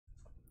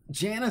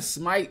Janna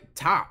Smite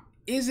top.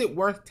 Is it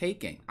worth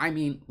taking? I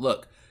mean,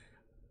 look,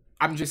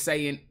 I'm just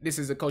saying, this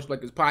is a Coach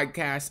Blaker's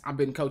podcast. I've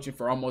been coaching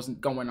for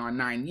almost going on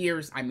 9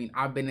 years. I mean,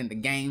 I've been in the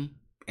game,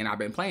 and I've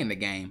been playing the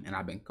game, and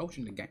I've been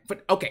coaching the game.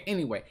 But okay,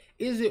 anyway,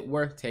 is it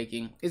worth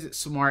taking? Is it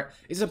smart?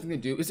 Is it something to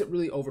do? Is it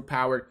really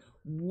overpowered?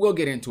 We'll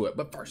get into it.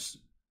 But first,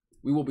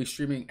 we will be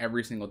streaming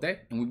every single day,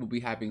 and we will be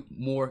having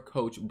more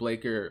Coach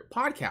Blaker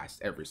podcasts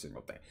every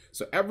single day.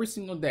 So every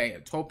single day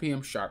at 12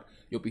 p.m. sharp,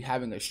 you'll be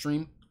having a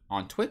stream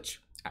on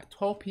Twitch at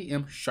 12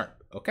 p.m.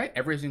 sharp, okay?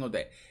 Every single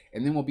day.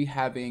 And then we'll be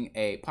having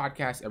a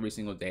podcast every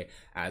single day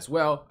as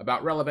well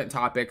about relevant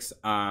topics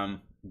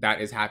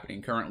that is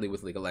happening currently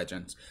with League of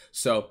Legends.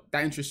 So if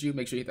that interests you,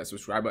 make sure you hit that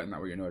subscribe button.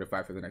 That way you're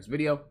notified for the next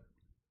video.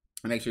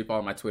 And make sure you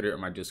follow my Twitter or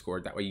my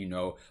Discord. That way you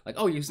know, like,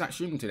 oh, you're not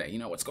streaming today. You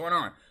know what's going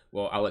on.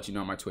 Well, I'll let you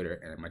know on my Twitter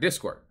and my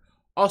Discord.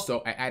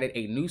 Also, I added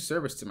a new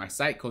service to my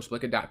site,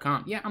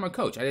 CoachBlaker.com. Yeah, I'm a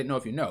coach. I didn't know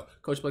if you know.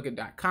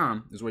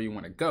 CoachBlaker.com is where you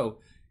want to go.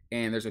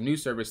 And there's a new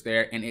service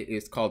there, and it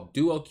is called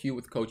Duo Queue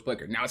with Coach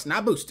Blaker. Now, it's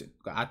not boosted.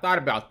 I thought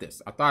about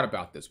this.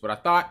 But I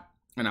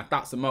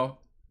thought some more,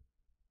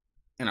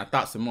 and I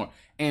thought some more.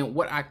 And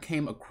what I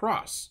came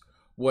across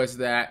was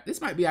that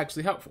this might be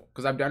actually helpful,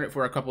 because I've done it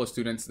for a couple of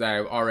students that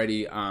I've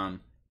already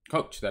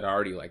coached, that I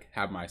already like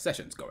have my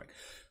sessions going.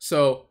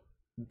 So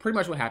pretty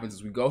much what happens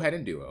is we go ahead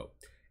and duo,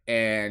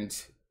 and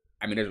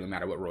I mean, it doesn't really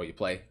matter what role you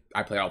play.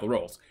 I play all the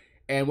roles.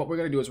 And what we're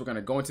going to do is we're going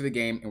to go into the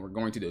game and we're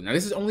going to do. Now,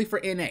 this is only for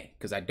NA,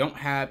 because I don't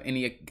have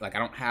any, like, I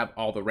don't have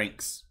all the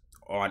ranks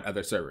on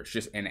other servers,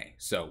 just NA.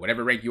 So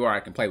whatever rank you are, I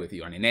can play with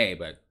you on NA,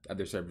 but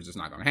other servers is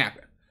not going to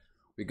happen.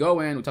 We go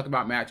in, we talk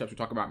about matchups, we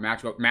talk about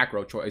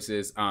macro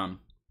choices,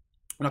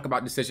 we talk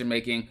about decision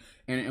making,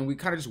 and we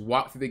kind of just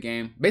walk through the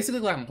game,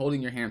 basically like I'm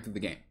holding your hand through the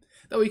game.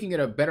 That way you can get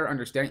a better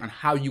understanding on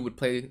how you would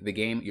play the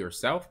game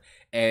yourself,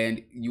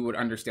 and you would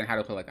understand how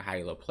to play like a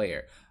high-elo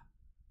player.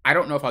 I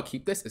don't know if I'll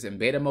keep this. It's in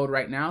beta mode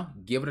right now.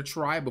 Give it a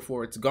try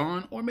before it's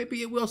gone, or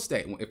maybe it will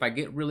stay. If I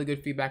get really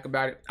good feedback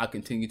about it, I'll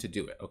continue to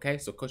do it, okay?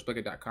 So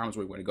CoachBlaker.com is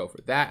where we want to go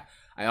for that.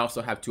 I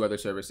also have 2 other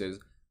services.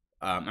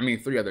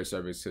 3 other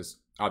services,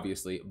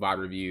 obviously, VOD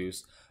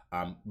reviews,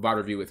 VOD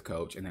review with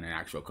Coach, and then an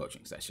actual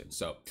coaching session.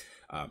 So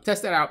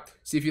test that out,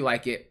 see if you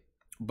like it.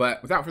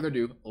 But without further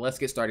ado, let's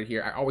get started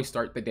here. I always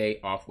start the day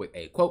off with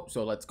a quote,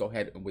 so let's go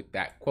ahead with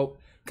that quote.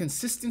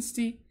 Consistent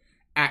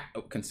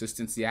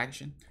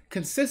action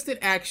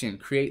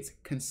creates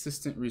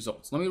consistent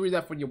results. Let me read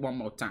that for you one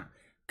more time.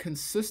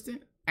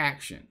 Consistent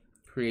action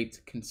creates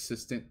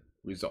consistent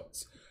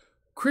results.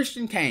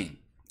 Christian Kane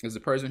is the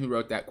person who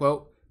wrote that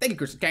quote. Thank you,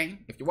 Christian Kane.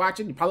 If you're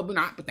watching, you're probably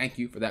not, but thank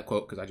you for that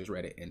quote, because I just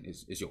read it and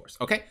it's yours.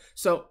 Okay,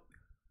 so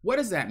what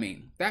does that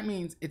mean? That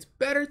means it's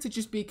better to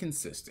just be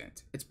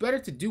consistent. It's better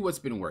to do what's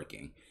been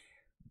working,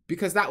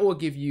 because that will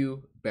give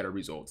you better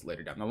results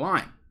later down the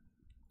line.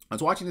 I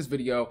was watching this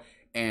video,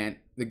 and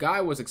the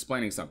guy was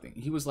explaining something.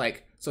 He was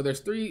like, so there's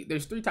three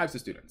types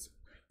of students.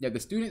 You have the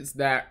students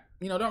that,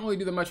 you know, don't really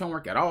do that much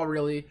homework at all,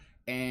 really,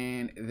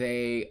 and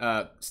they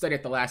study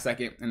at the last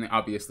second, and then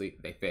obviously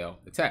they fail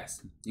the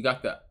test. You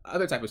got the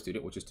other type of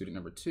student, which is student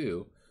number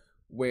 2,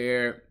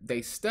 where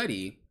they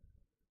study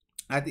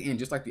at the end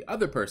just like the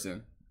other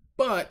person,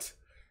 but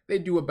they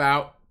do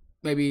about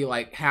maybe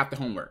like half the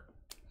homework.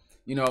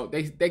 You know,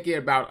 they get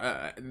about,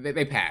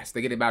 they pass.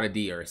 They get about a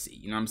D or a C,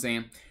 you know what I'm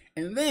saying?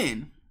 And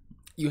then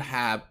you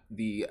have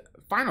the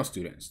final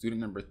student,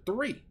 student number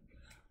 3,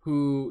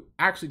 who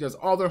actually does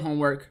all their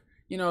homework.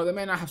 You know, they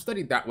may not have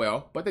studied that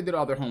well, but they did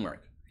all their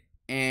homework,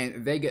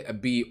 and they get a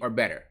B or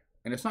better.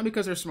 And it's not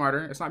because they're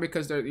smarter. It's not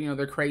because they're, you know,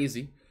 they're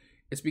crazy.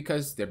 It's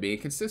because they're being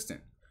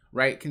consistent,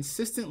 right?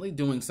 Consistently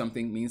doing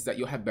something means that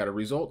you'll have better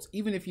results.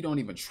 Even if you don't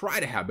even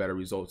try to have better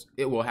results,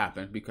 it will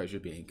happen because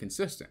you're being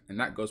consistent. And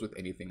that goes with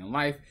anything in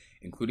life,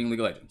 including League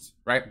of Legends,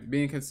 right?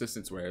 Being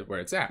consistent is where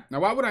it's at.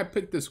 Now, why would I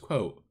pick this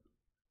quote?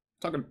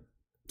 Talking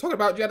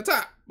about Janna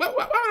top. Why would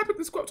I pick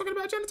this quote talking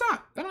about Janna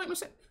top? That don't make no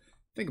sense.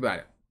 Think about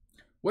it.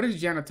 What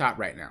is Janna top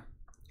right now?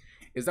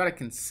 Is that a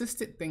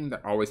consistent thing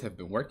that always have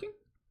been working?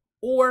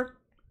 Or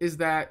is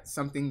that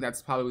something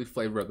that's probably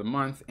flavor of the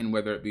month, and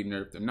whether it be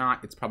nerfed or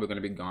not, it's probably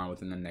going to be gone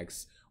within the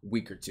next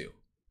week or 2?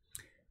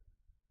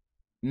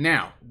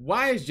 Now,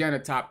 why is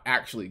Janna top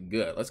actually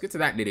good? Let's get to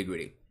that nitty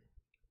gritty.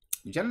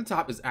 Janna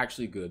top is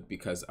actually good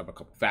because of a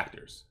couple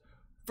factors.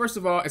 First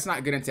of all, it's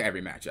not good into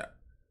every matchup.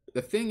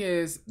 The thing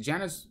is,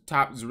 Janna's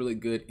top is really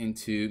good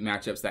into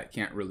matchups that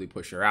can't really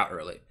push her out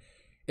early.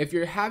 If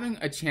you're having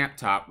a champ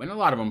top, and a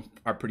lot of them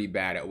are pretty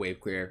bad at wave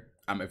clear,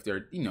 if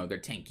they're, you know, they're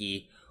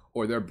tanky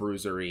or they're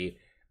bruisery,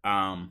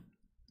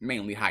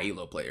 mainly high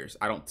elo players.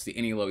 I don't see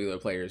any low elo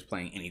players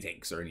playing any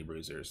tanks or any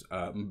bruisers.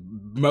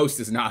 Most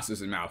is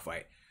Nasus and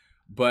Malphite.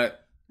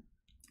 But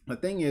the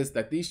thing is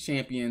that these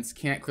champions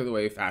can't clear the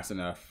wave fast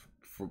enough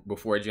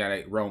before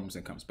Janna roams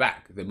and comes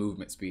back. The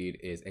movement speed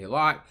is a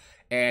lot,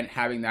 and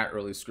having that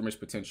early skirmish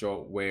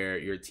potential where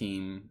your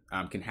team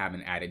can have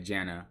an added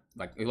Janna,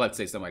 like let's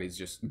say somebody's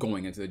just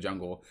going into the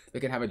jungle, they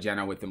can have a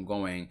Janna with them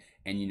going,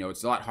 and you know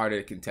it's a lot harder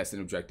to contest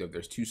an objective.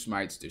 There's 2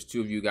 smites, there's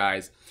 2 of you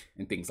guys,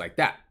 and things like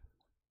that.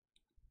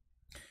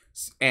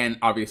 And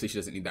obviously she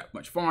doesn't need that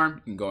much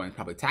farm. You can go and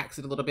probably tax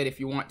it a little bit if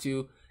you want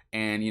to.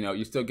 And, you know,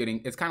 you're still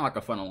getting, it's kind of like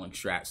a funneling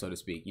strat, so to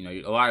speak. You know,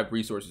 a lot of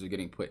resources are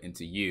getting put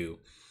into you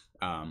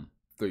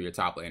through your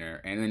top laner.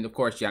 And then, of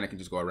course, Janna can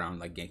just go around,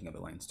 like, ganking other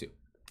lanes, too.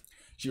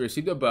 She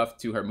received a buff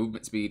to her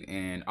movement speed,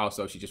 and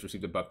also she just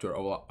received a buff to her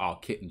overall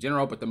kit in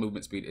general, but the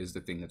movement speed is the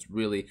thing that's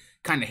really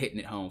kind of hitting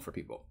it home for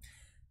people.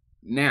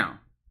 Now,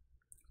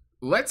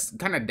 let's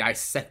kind of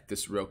dissect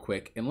this real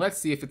quick, and let's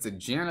see if it's a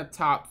Janna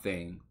top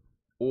thing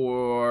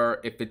or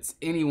if it's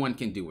anyone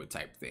can do it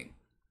type thing.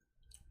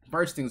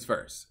 First things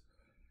first,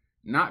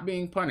 not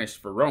being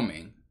punished for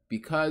roaming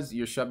because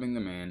you're shoving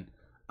them in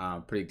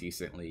pretty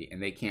decently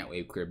and they can't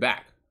wave clear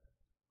back.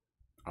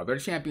 Are there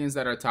champions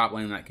that are top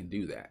lane that can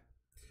do that?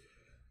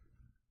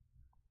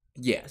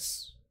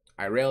 Yes.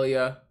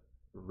 Irelia,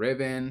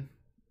 Riven,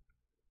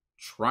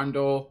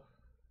 Trundle.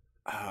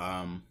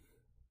 I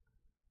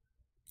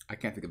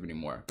can't think of any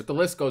more. But the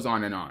list goes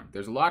on and on.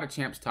 There's a lot of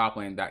champs top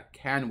lane that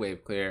can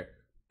wave clear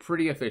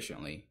pretty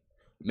efficiently.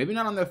 Maybe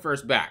not on their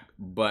first back,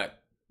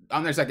 but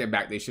on their second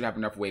back, they should have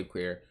enough wave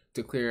clear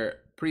to clear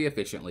pretty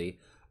efficiently.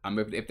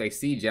 If they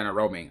see Janna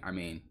roaming, I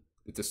mean,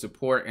 it's a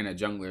support and a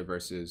jungler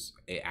versus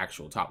an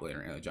actual top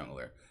laner and a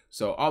jungler.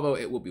 So although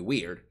it will be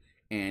weird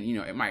and, you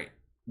know, it might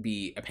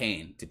be a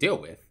pain to deal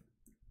with,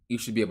 you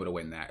should be able to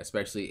win that,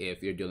 especially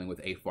if you're dealing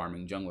with a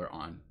farming jungler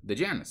on the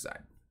Janna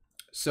side.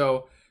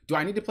 So do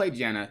I need to play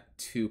Janna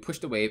to push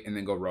the wave and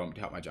then go roam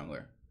to help my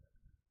jungler?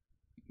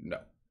 No,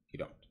 you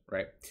don't,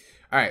 right?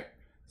 All right,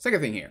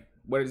 second thing here.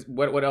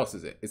 What else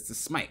is it? It's the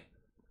Smite.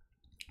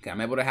 Okay,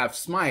 I'm able to have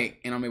Smite,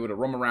 and I'm able to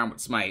roam around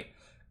with Smite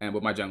and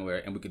with my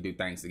jungler, and we can do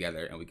things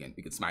together, and we can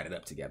smite it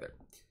up together.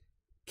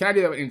 Can I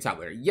do that with any top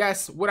laner?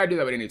 Yes. Would I do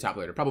that with any top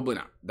laner? Probably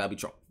not. That'd be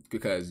troll,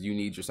 because you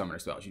need your summoner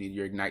spells. You need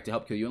your Ignite to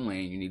help kill you in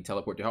lane. You need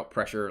Teleport to help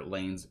pressure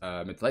lanes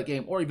mid to late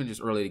game, or even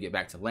just early to get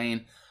back to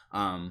lane.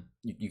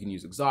 You can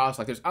use Exhaust.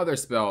 Like, there's other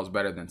spells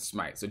better than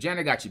Smite. So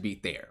Janna got you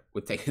beat there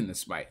with taking the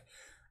Smite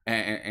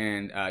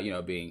and you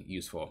know, being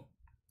useful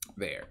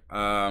there.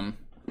 And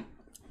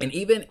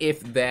even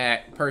if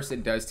that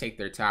person does take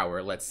their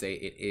tower, let's say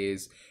it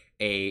is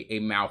a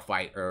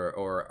Malphite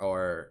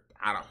or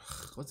I don't,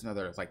 what's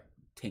another like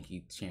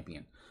tanky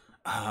champion.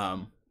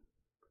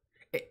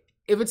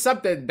 If it's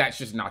something that's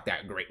just not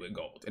that great with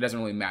gold, it doesn't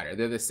really matter.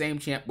 They're the same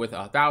champ with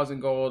 1,000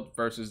 gold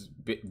versus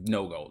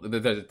no gold.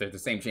 They're the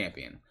same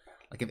champion.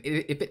 Like,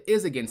 if it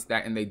is against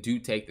that and they do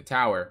take the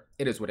tower,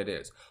 it is what it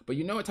is. But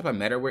you know what type of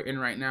meta we're in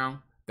right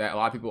now that a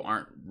lot of people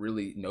aren't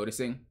really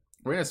noticing?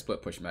 We're in a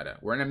split push meta.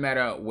 We're in a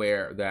meta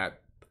where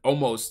that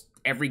almost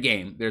every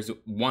game there's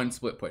one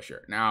split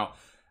pusher. Now,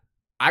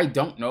 I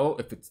don't know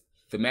if it's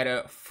the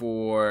meta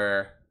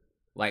for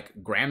like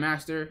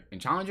Grandmaster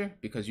and Challenger,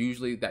 because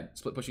usually that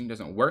split pushing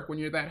doesn't work when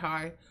you're that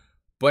high,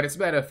 but it's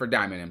better for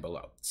Diamond and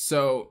below.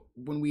 So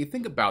when we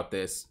think about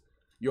this,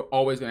 you're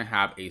always going to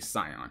have a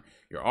Scion.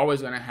 You're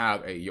always going to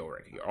have a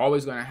Yorick. You're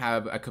always going to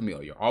have a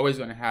Camille. You're always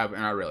going to have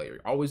an Aurelia.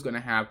 You're always going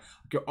to have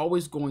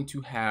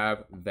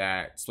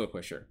that split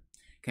pusher.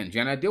 Can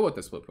Janna deal with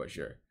the split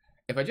pusher?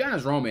 If a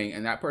Janna's roaming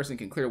and that person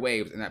can clear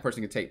waves and that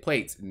person can take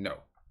plates, no.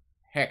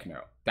 Heck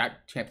no.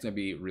 That champ's going to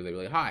be really,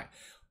 really high.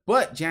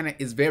 But Janna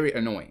is very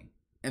annoying.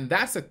 And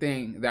that's the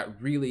thing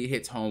that really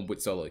hits home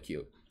with solo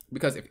queue.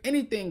 Because if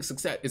anything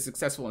is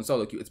successful in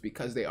solo queue, it's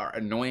because they are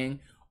annoying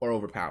or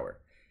overpowered.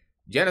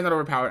 Janna's not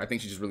overpowered. I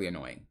think she's just really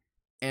annoying.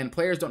 And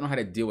players don't know how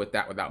to deal with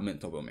that without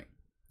mental booming.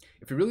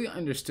 If you really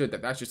understood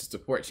that that's just a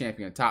support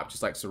champion top,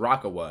 just like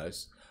Soraka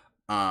was.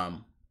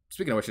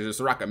 Speaking of which, there's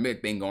a Soraka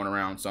mid thing going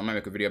around, so I'm gonna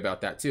make a video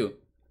about that too.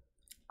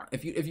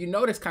 If you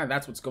notice kind of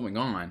that's what's going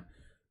on,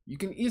 you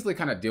can easily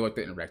kind of deal with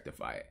it and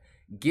rectify it.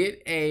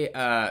 Get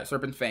a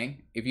Serpent's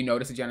Fang. If you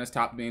notice a Janna's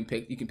top being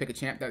picked, you can pick a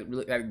champ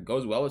that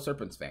goes well with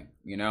Serpent's Fang.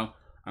 You know,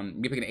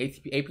 you can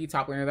pick an AP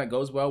top laner that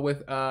goes well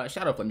with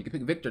Shadow Flame. You can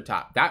pick Victor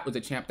top. That was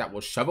a champ that will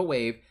shove a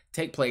wave,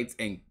 take plates,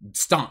 and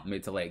stomp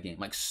mid to late game.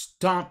 Like,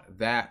 stomp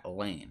that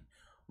lane,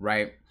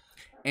 right?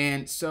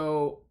 And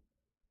so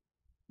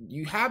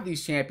you have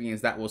these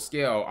champions that will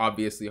scale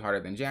obviously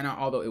harder than Janna,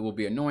 although it will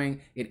be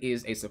annoying. It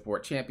is a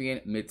support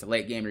champion. Mid to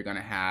late game, you're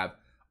gonna have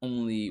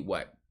only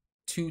what,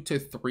 2 to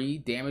 3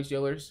 damage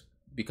dealers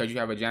because you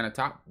have a Janna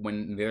top,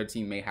 when the other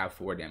team may have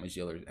 4 damage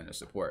dealers and a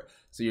support.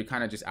 So you're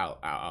kind of just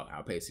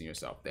outpacing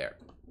yourself there.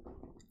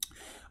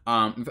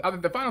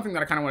 The final thing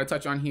that I kind of want to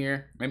touch on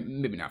here,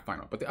 maybe not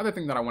final, but the other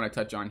thing that I want to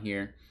touch on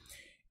here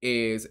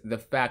is the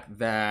fact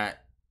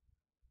that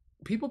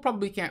people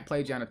probably can't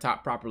play Janna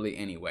top properly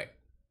anyway.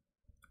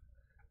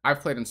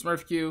 I've played in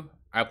Smurf queue.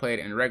 I played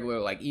in regular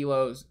like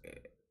Elos.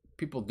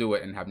 People do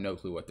it and have no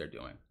clue what they're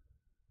doing.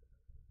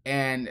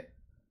 And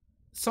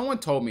someone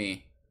told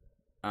me,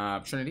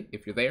 Trinity,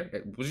 if you're there,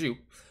 it was you.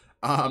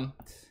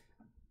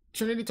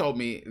 Trinity told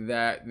me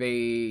that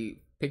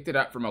they picked it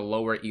up from a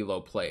lower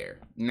elo player.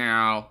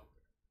 Now,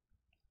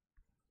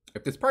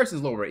 if this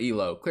person's lower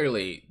elo,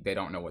 clearly they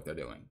don't know what they're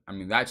doing. I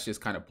mean, that's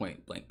just kind of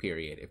point blank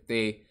period. If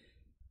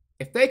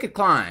they could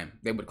climb,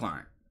 they would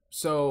climb.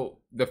 So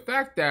the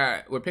fact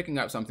that we're picking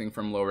up something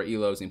from lower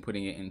elos and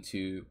putting it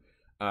into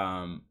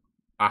a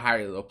a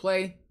higher elo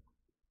play,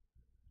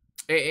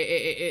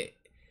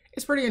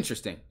 it's pretty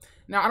interesting.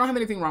 Now, I don't have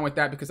anything wrong with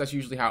that because that's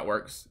usually how it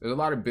works. There's a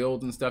lot of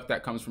builds and stuff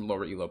that comes from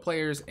lower elo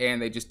players,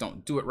 and they just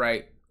don't do it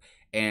right.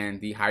 And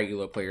the higher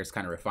elo players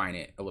kind of refine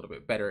it a little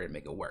bit better and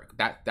make it work.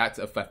 That's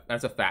a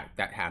fact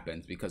that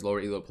happens because lower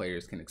elo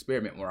players can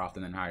experiment more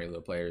often than higher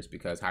elo players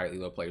because higher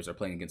elo players are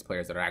playing against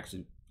players that are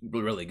actually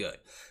really good.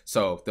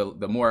 So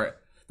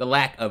the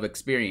lack of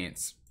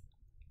experience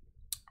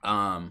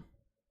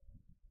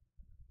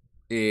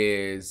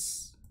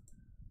is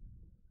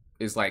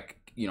like,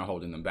 you know,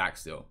 holding them back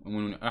still. And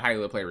when a high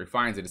elo player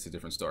refines it, it's a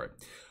different story.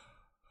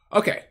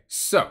 Okay,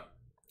 so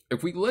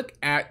if we look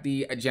at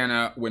the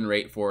Janna win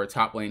rate for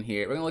top lane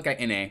here, we're gonna look at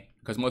NA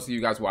because most of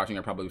you guys watching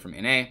are probably from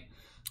NA,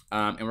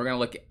 and we're gonna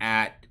look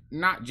at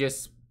not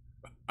just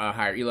a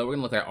higher elo, we're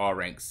gonna look at all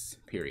ranks,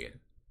 period.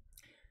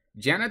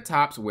 Janna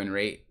top's win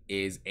rate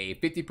is a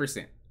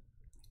 50%.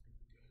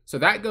 So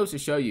that goes to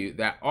show you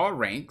that all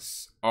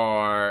ranks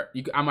are,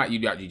 I'm at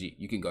u.gg.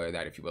 You can go to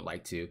that if you would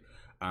like to.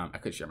 I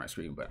could share my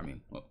screen, but I mean,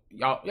 well,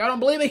 y'all don't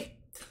believe me.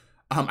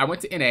 I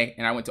went to NA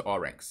and I went to all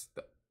ranks.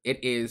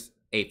 It is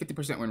a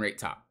 50% win rate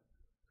top.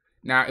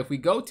 Now, if we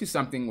go to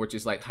something which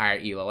is like higher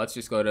elo, let's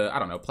just go to, I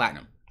don't know,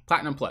 Platinum.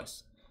 Platinum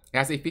Plus. It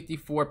has a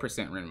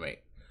 54% win rate.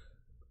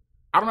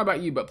 I don't know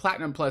about you, but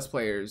Platinum Plus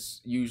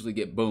players usually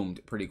get boomed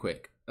pretty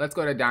quick. Let's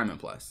go to Diamond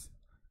Plus.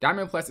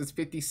 Diamond Plus is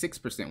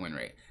 56% win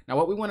rate. Now,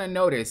 what we want to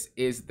notice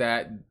is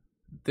that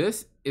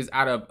this is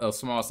out of a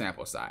small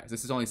sample size.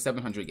 This is only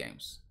 700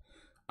 games.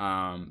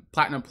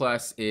 Platinum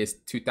Plus is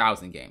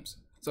 2,000 games.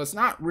 So it's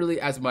not really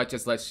as much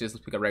as, let's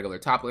pick a regular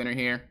top laner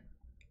here.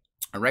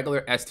 A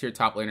regular S tier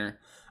top laner,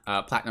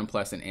 Platinum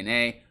Plus in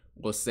NA,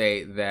 we'll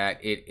say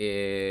that it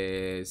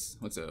is,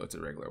 what's a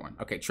regular one?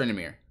 Okay,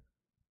 Tryndamere.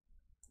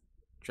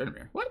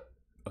 Tryndamere, what?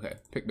 Okay,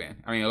 pick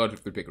ban. I mean, I'll go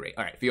through pick rate.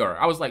 All right, Fiora.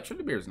 I was like,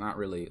 Tryndamere is not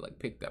really like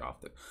picked that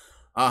often.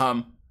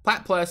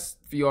 Plat Plus,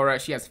 Fiora,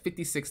 she has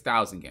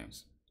 56,000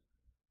 games.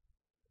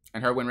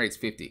 And her win rate's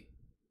 50.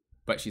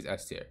 But she's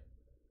S tier.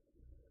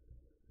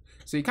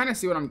 So you kind of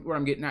see what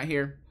I'm getting at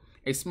here.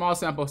 A small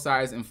sample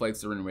size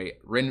inflates the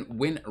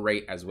win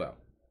rate as well.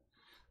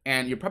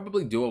 And you're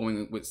probably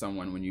dueling with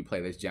someone when you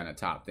play this Janna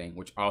top thing,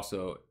 which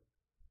also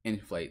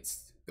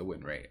inflates the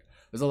win rate.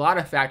 There's a lot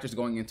of factors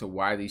going into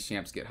why these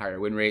champs get higher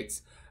win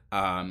rates.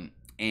 And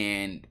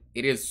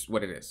it is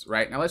what it is,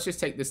 right? Now let's just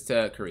take this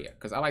to Korea,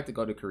 because I like to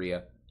go to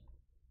Korea.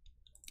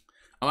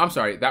 Oh, I'm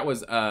sorry. That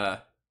was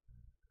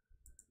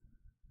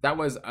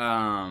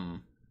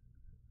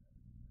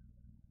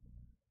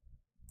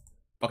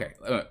okay,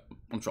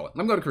 I'm trolling.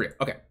 Let me go to Korea.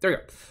 Okay, there we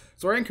go.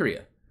 So we're in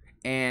Korea,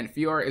 and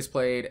Fiora is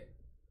played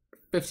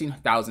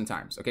 15,000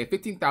 times. Okay,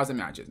 15,000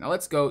 matches. Now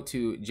let's go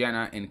to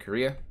Janna in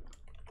Korea,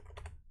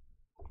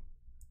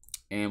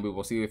 and we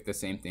will see if the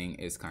same thing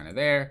is kind of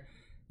there.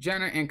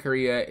 Janna in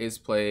Korea is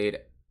played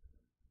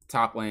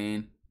top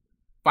lane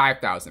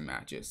 5,000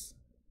 matches.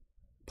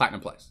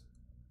 Platinum Plus.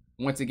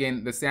 Once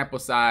again, the sample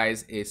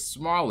size is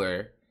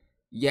smaller,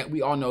 yet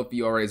we all know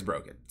Fiora is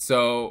broken.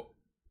 So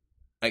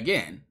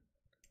again,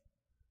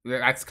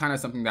 that's kind of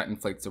something that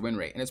inflates the win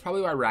rate. And it's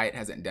probably why Riot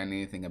hasn't done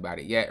anything about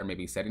it yet, or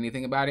maybe said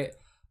anything about it.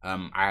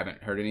 I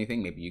haven't heard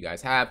anything. Maybe you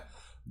guys have.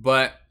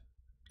 But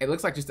it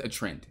looks like just a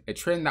trend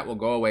that will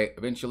go away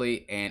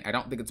eventually. And I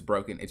don't think it's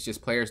broken. It's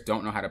just players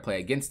don't know how to play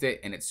against it.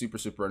 And it's super,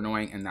 super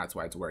annoying. And that's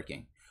why it's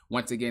working.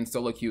 Once again,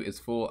 solo queue is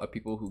full of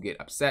people who get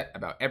upset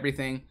about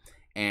everything.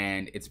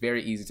 And it's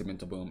very easy to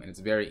mental boom, and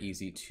it's very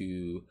easy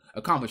to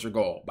accomplish your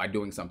goal by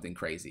doing something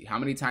crazy. How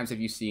many times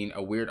have you seen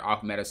a weird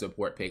off-meta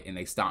support pick and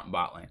they stomp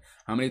bot lane?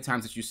 How many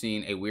times have you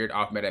seen a weird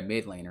off-meta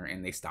mid laner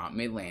and they stomp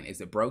mid lane?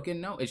 Is it broken?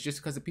 No, it's just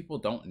because the people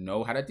don't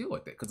know how to deal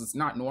with it, because it's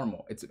not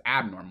normal. It's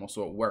abnormal,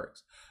 so it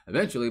works.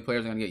 Eventually,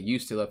 players are going to get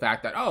used to the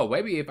fact that, oh,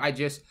 maybe if I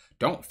just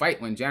don't fight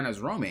when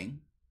Janna's roaming,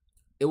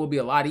 it will be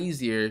a lot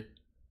easier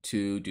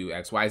to do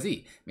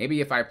XYZ.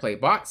 Maybe if I play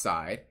bot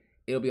side,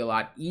 it'll be a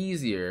lot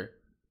easier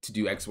to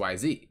do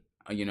XYZ.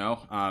 You know,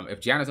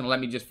 if Janna's gonna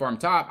let me just farm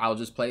top, I'll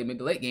just play mid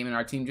to late game and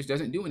our team just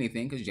doesn't do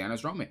anything because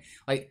Janna's roaming.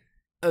 Like,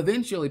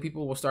 eventually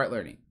people will start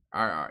learning.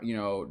 You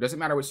know, doesn't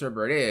matter what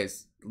server it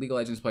is, League of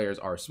Legends players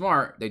are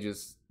smart. They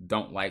just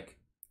don't like,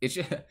 it's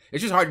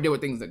just hard to deal with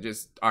things that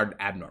just are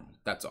abnormal.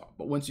 That's all.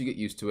 But once you get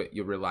used to it,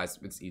 you'll realize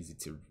it's easy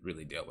to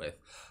really deal with.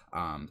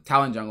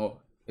 Talon Jungle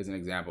is an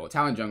example.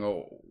 Talon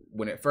Jungle,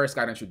 when it first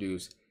got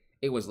introduced,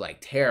 it was like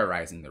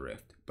terrorizing the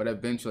Rift. But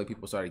eventually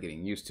people started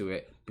getting used to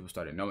it. People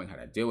started knowing how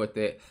to deal with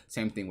it.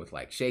 Same thing with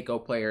like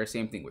Shaco players.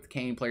 Same thing with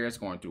Kane players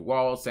going through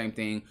walls. Same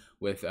thing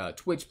with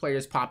Twitch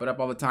players popping up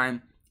all the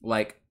time.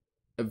 Like,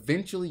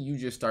 eventually you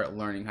just start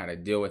learning how to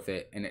deal with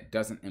it, and it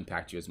doesn't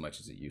impact you as much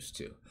as it used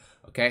to.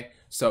 Okay?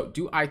 So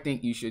do I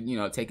think you should, you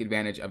know, take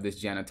advantage of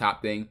this Janna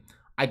top thing?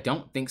 I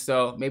don't think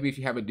so. Maybe if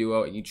you have a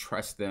duo and you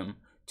trust them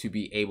to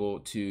be able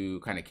to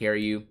kind of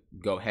carry you,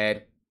 go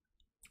ahead.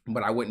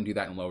 But I wouldn't do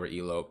that in lower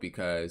elo,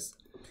 because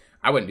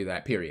I wouldn't do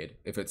that, period,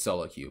 if it's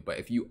solo queue. But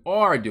if you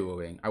are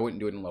duoing, I wouldn't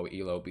do it in low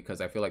elo,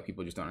 because I feel like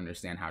people just don't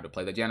understand how to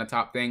play the Janna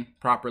top thing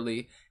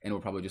properly, and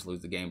will probably just lose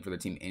the game for the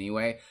team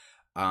anyway.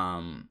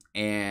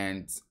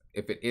 And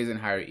if it isn't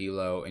higher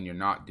elo and you're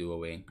not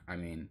duoing, I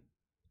mean,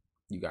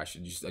 you guys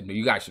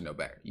should know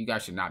better. You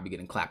guys should not be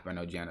getting clapped by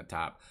no Janna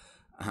top.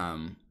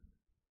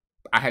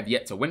 I have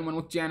yet to win one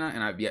with Janna,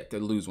 and I've yet to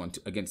lose one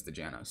against the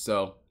Janna.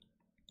 So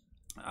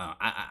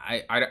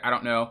I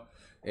don't know.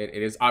 It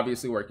is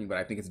obviously working, but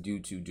I think it's due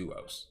to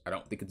duos. I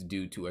don't think it's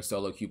due to a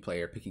solo queue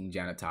player picking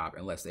Janna top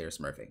unless they are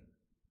smurfing.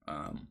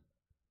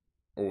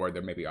 Or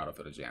they're maybe auto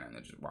for the Janna and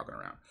they're just walking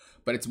around.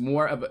 But it's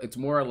more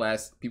or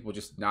less people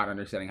just not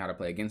understanding how to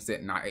play against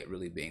it, not it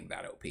really being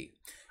that OP.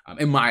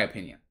 In my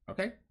opinion.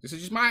 Okay? This is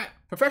just my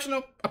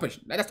professional opinion.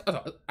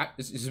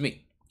 This is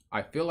me.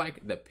 I feel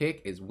like the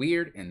pick is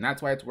weird, and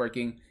that's why it's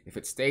working. If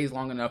it stays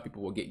long enough,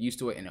 people will get used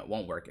to it, and it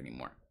won't work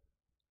anymore.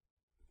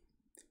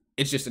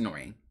 It's just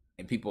annoying,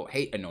 and people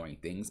hate annoying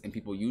things, and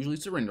people usually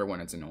surrender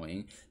when it's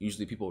annoying.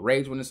 Usually people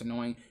rage when it's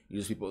annoying.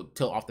 Usually people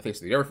tilt off the face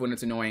of the earth when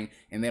it's annoying,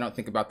 and they don't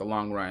think about the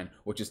long run,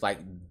 which is like,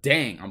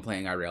 dang, I'm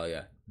playing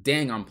Irelia.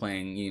 Dang, I'm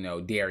playing,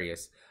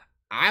 Darius.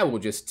 I will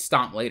just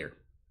stomp later.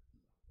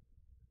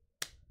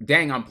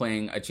 Dang, I'm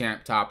playing a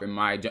champ top and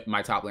my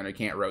top laner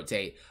can't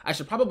rotate. I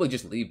should probably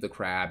just leave the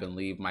crab and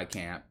leave my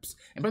camps.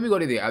 And maybe go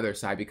to the other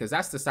side because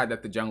that's the side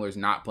that the jungler's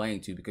not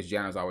playing to because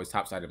Janna's always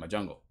top side of my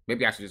jungle.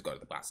 Maybe I should just go to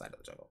the bot side of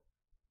the jungle.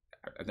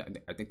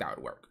 I think that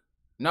would work.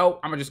 No,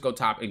 I'm going to just go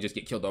top and just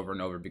get killed over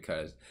and over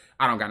because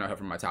I don't got no help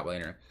from my top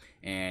laner.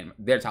 And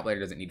their top laner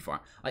doesn't need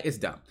farm. Like, it's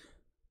dumb.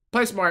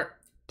 Play smart.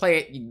 Play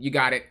it. You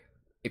got it.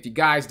 If you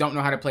guys don't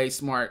know how to play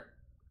smart,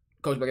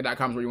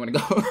 CoachBucket.com is where you want to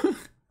go.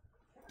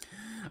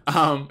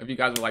 If you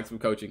guys would like some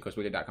coaching,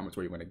 CoachBucket.com is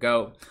where you want to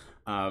go.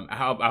 I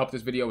hope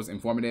this video was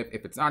informative.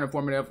 If it's not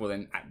informative, well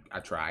then I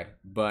tried.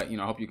 But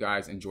I hope you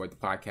guys enjoyed the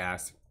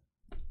podcast.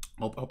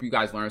 Hope you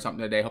guys learned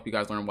something today. Hope you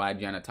guys learned why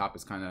Janna top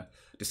is kind of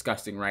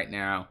disgusting right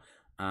now.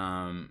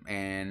 And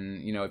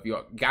if you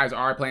guys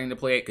are planning to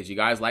play it because you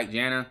guys like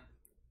Janna,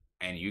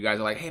 and you guys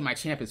are like, hey, my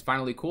champ is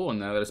finally cool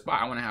in another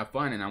spot. I want to have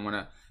fun, and I want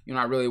to,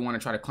 I really want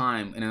to try to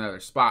climb in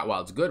another spot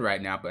while it's good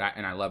right now. But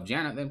I love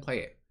Janna, then play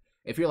it.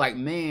 If you're like,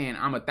 man,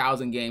 I'm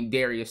 1,000 game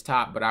Darius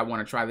top, but I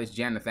want to try this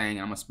Janna thing, and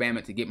I'm going to spam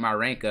it to get my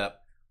rank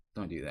up,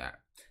 don't do that.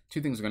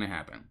 Two things are going to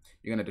happen.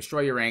 You're going to destroy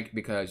your rank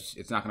because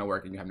it's not going to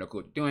work and you have no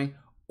clue what you're doing,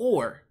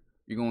 or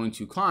you're going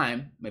to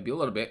climb, maybe a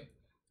little bit,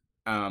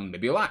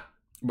 maybe a lot.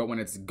 But when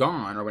it's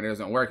gone or when it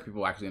doesn't work,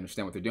 people actually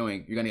understand what they're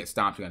doing, you're going to get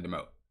stomped, you're going to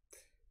demote.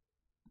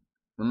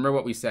 Remember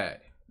what we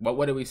said.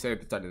 What did we say at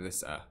the start of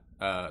this,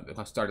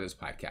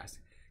 podcast?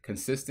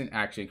 Consistent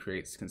action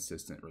creates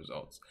consistent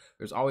results.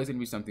 There's always going to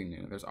be something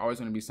new. There's always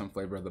going to be some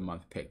flavor of the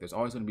month pick. There's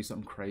always going to be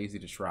something crazy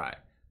to try.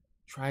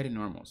 Try it in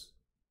normals.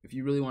 If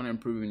you really want to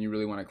improve and you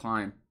really want to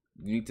climb,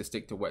 you need to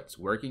stick to what's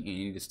working and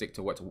you need to stick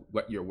to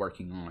what you're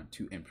working on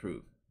to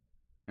improve.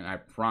 And I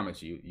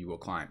promise you, you will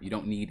climb. You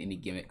don't need any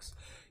gimmicks.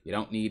 You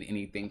don't need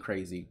anything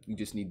crazy. You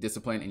just need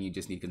discipline and you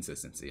just need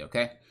consistency,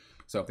 okay?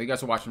 So thank you guys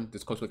for watching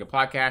this Coach Wicked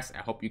podcast. I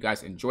hope you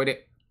guys enjoyed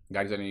it.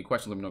 Guys, if you have any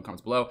questions, let me know in the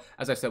comments below.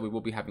 As I said, we will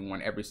be having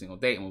one every single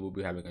day, and we will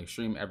be having a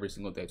stream every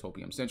single day, 12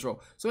 p.m.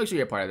 Central. So make sure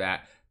you're a part of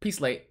that.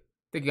 Peace late.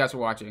 Thank you guys for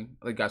watching.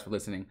 Thank you guys for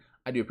listening.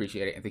 I do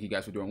appreciate it. And thank you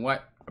guys for doing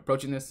what?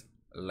 Approaching this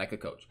like a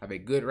coach. Have a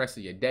good rest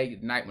of your day, your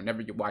night,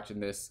 whenever you're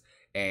watching this.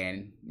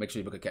 And make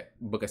sure you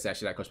book a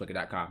session at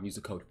CoachBucket.com. Use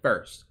the code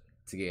FIRST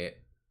to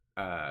get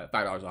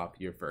 $5 off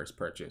your first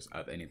purchase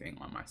of anything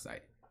on my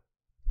site.